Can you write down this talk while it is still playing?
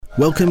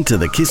Welcome to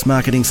the KISS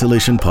Marketing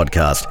Solution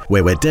podcast,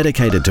 where we're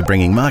dedicated to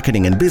bringing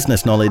marketing and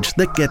business knowledge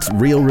that gets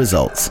real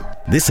results.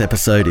 This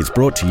episode is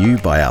brought to you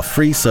by our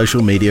free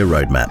social media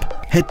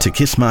roadmap. Head to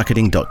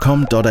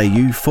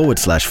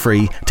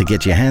kissmarketing.com.au/free to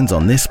get your hands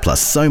on this plus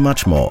so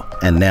much more.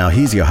 And now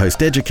here's your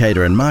host,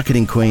 educator and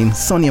marketing queen,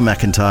 Sonia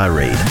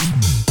McIntyre-Reid.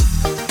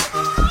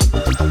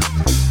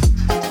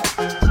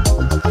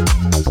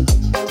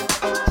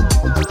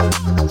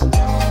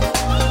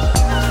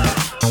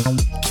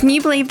 Can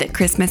you believe that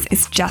Christmas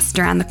is just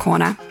around the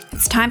corner?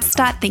 It's time to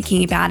start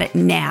thinking about it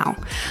now.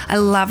 I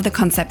love the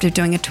concept of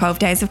doing a 12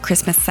 days of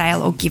Christmas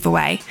sale or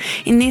giveaway.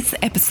 In this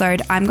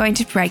episode, I'm going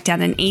to break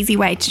down an easy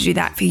way to do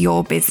that for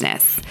your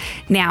business.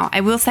 Now, I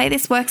will say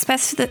this works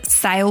best for the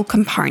sale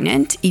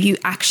component if you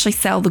actually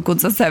sell the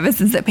goods or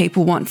services that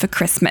people want for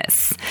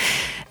Christmas.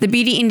 The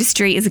beauty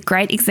industry is a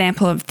great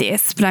example of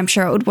this, but I'm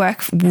sure it would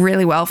work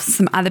really well for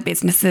some other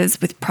businesses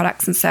with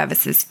products and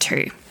services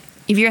too.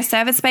 If you're a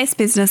service-based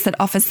business that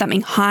offers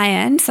something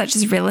high-end, such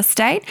as real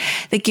estate,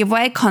 the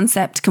giveaway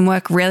concept can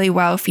work really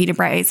well for you to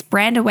raise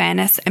brand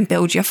awareness and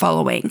build your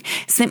following.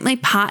 Simply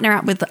partner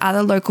up with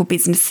other local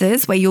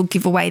businesses where you'll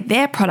give away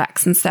their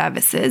products and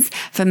services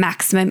for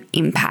maximum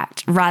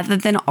impact, rather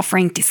than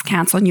offering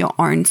discounts on your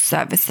own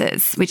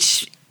services,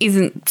 which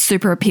isn't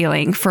super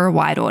appealing for a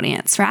wide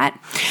audience, right?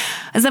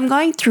 As I'm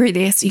going through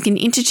this, you can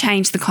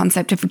interchange the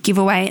concept of a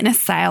giveaway and a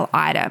sale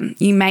item.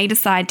 You may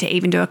decide to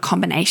even do a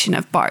combination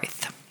of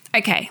both.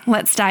 Okay,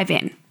 let's dive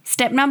in.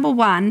 Step number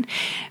 1,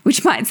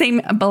 which might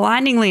seem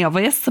blindingly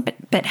obvious,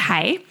 but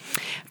hey,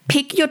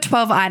 pick your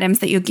 12 items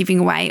that you're giving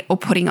away or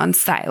putting on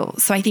sale.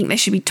 So I think there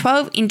should be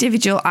 12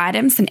 individual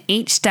items and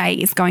each day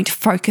is going to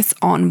focus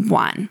on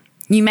one.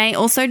 You may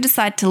also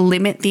decide to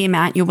limit the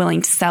amount you're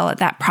willing to sell at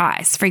that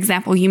price. For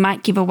example, you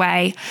might give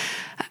away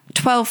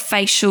 12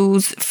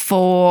 facials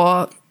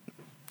for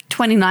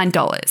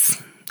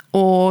 $29,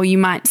 or you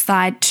might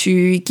decide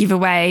to give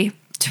away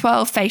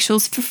 12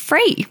 facials for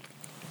free.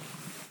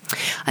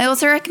 I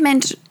also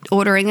recommend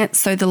ordering it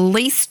so the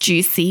least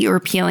juicy or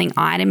appealing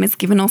item is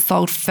given or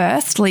sold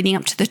first, leading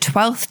up to the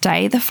 12th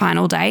day, the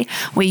final day,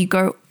 where you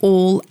go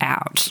all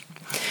out.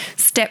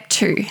 Step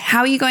 2, how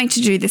are you going to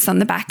do this on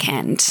the back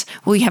end?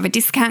 Will you have a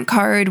discount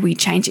code? Will you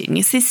change it in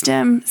your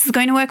system? This is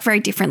going to work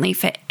very differently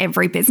for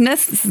every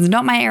business. This is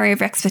not my area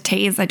of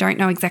expertise. I don't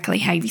know exactly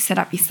how you set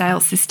up your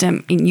sales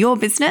system in your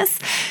business.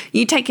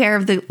 You take care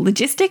of the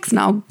logistics and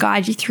I'll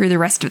guide you through the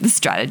rest of the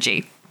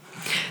strategy.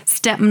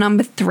 Step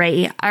number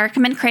 3, I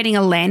recommend creating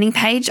a landing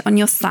page on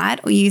your site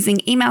or using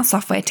email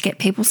software to get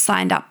people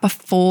signed up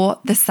before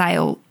the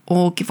sale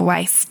or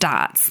giveaway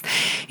starts.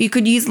 You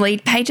could use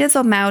Lead Pages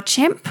or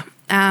MailChimp.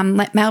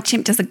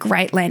 MailChimp does a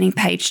great landing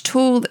page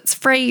tool that's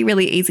free,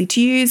 really easy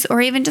to use,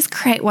 or even just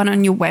create one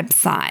on your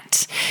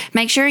website.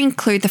 Make sure you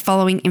include the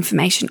following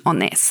information on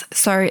this.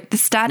 So the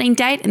starting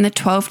date and the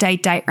 12-day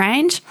date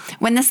range,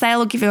 when the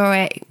sale or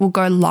giveaway will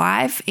go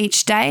live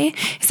each day.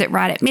 Is it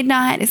right at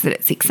midnight? Is it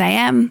at 6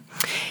 a.m.?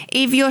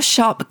 If your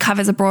shop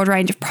covers a broad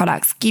range of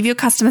products, give your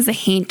customers a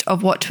hint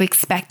of what to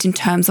expect in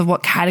terms of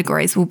what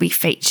categories will be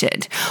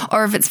featured.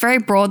 Or if it's very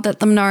broad, let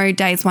them know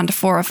days 1 to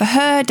 4 are for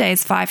her,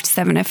 days 5 to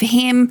 7 are for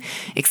him,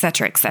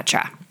 etc.,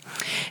 etc.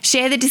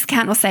 Share the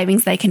discount or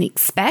savings they can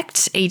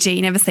expect,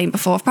 e.g. never seen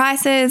before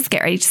prices,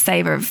 get ready to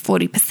save over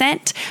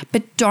 40%,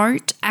 but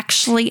don't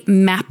actually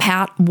map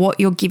out what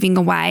you're giving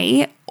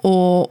away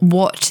or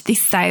what this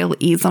sale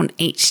is on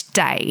each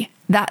day.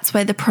 That's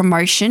where the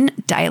promotion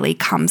daily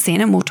comes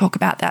in, and we'll talk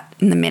about that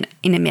in a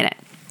minute.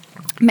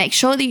 Make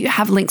sure that you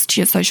have links to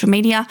your social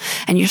media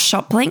and your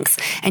shop links,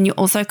 and you're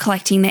also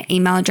collecting their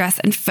email address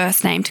and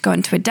first name to go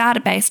into a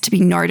database to be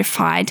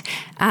notified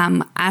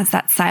as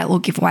that sale or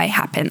giveaway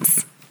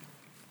happens.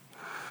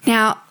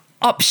 Now,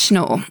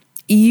 optional.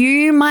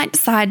 You might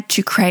decide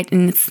to create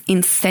an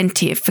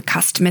incentive for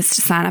customers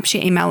to sign up to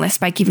your email list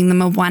by giving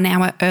them a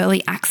 1-hour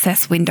early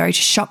access window to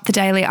shop the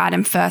daily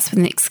item first with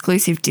an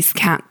exclusive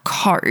discount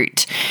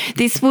code.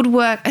 This would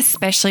work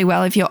especially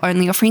well if you're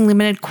only offering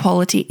limited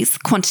quantities,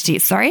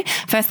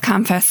 first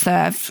come, first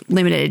serve,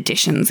 limited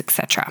editions,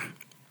 etc.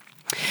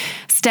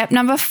 Step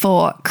number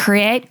 4,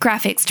 create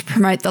graphics to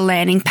promote the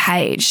landing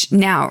page.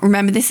 Now,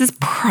 remember, this is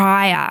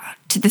prior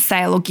to the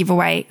sale or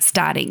giveaway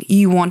starting.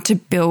 You want to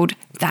build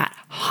that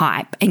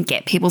hype and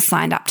get people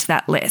signed up to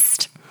that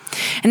list.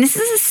 And this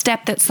is a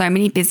step that so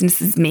many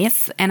businesses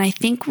miss. And I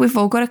think we've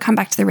all got to come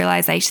back to the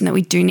realization that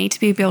we do need to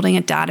be building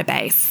a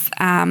database.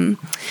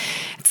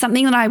 It's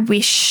something that I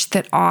wish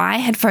that I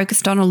had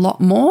focused on a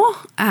lot more.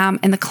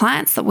 And the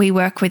clients that we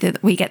work with,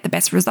 that we get the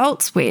best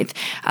results with,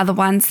 are the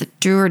ones that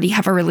do already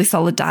have a really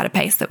solid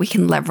database that we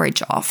can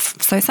leverage off.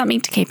 So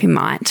something to keep in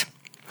mind.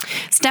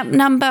 Step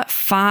number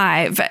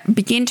 5,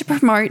 begin to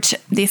promote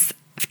this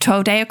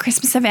 12-day or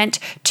Christmas event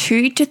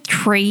 2 to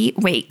 3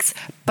 weeks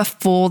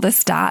before the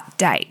start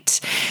date.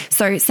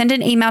 So send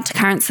an email to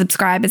current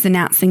subscribers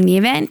announcing the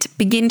event,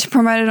 begin to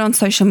promote it on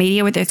social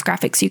media with those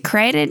graphics you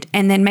created,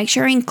 and then make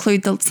sure you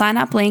include the sign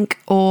up link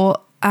or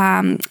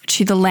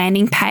to the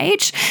landing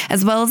page,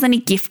 as well as any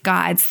gift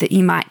guides that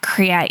you might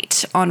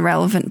create on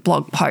relevant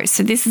blog posts.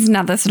 So this is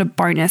another sort of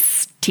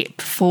bonus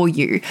tip for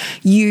you.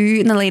 You,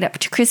 in the lead up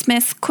to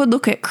Christmas, could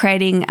look at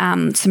creating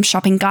some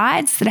shopping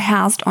guides that are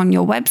housed on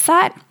your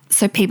website.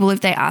 So people,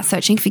 if they are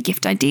searching for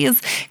gift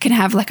ideas, can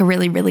have like a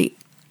really, really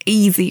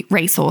easy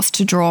resource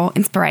to draw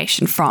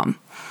inspiration from.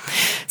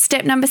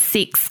 Step number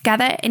 6,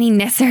 gather any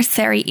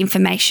necessary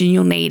information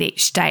you'll need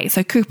each day.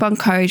 So coupon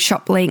code,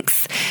 shop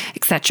links,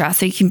 etc.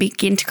 So you can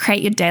begin to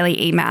create your daily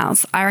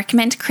emails. I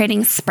recommend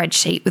creating a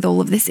spreadsheet with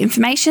all of this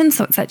information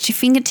so it's at your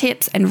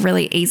fingertips and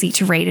really easy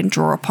to read and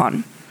draw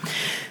upon.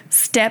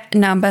 Step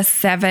number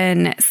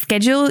 7,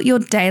 schedule your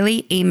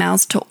daily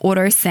emails to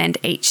auto send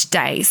each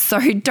day. So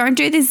don't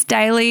do this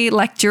daily,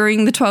 like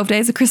during the 12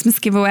 days of Christmas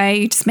giveaway,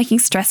 you're just making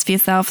stress for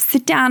yourself.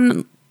 Sit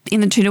down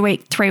in the 2 to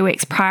 3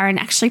 weeks prior and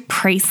actually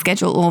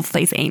pre-schedule all of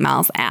these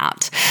emails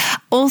out.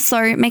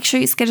 Also, make sure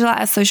you schedule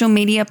out a social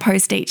media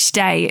post each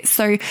day.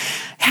 So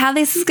how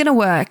this is going to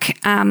work,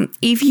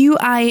 if you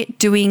are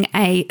doing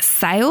a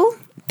sale,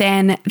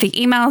 then the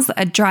emails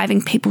are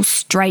driving people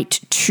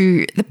straight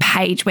to the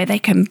page where they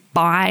can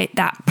buy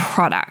that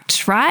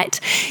product, right?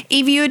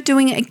 If you're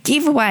doing a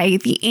giveaway,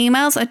 the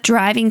emails are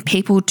driving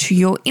people to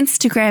your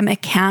Instagram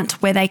account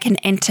where they can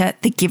enter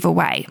the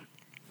giveaway.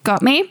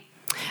 Got me?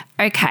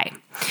 Okay.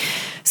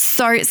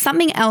 So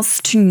something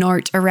else to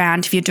note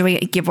around if you're doing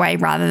a giveaway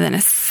rather than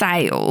a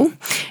sale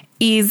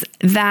is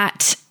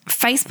that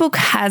Facebook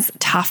has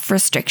tough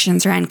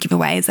restrictions around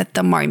giveaways at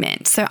the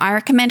moment. So I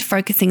recommend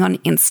focusing on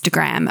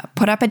Instagram.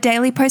 Put up a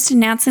daily post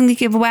announcing the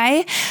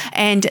giveaway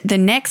and the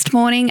next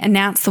morning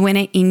announce the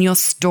winner in your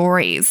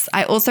stories.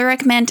 I also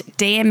recommend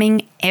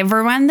DMing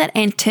everyone that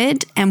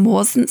entered and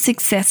wasn't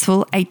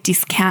successful a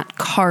discount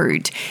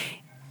code.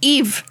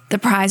 If the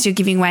prize you're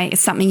giving away is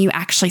something you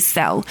actually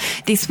sell,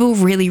 this will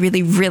really,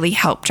 really, really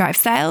help drive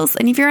sales.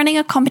 And if you're running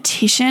a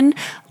competition,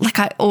 like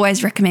I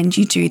always recommend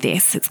you do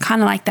this. It's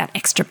kind of like that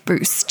extra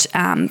boost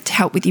to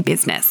help with your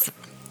business.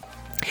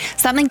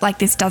 Something like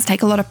this does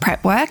take a lot of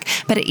prep work,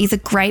 but it is a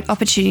great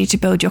opportunity to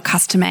build your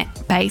customer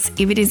base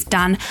if it is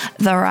done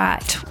the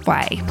right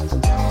way.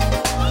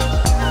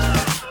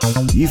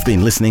 You've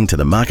been listening to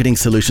the Marketing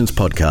Solutions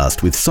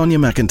Podcast with Sonia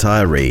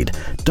McIntyre-Reid.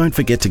 Don't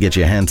forget to get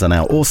your hands on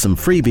our awesome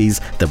freebies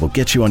that will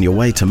get you on your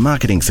way to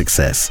marketing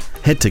success.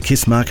 Head to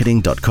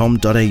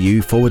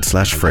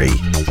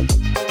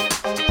kissmarketing.com.au/free.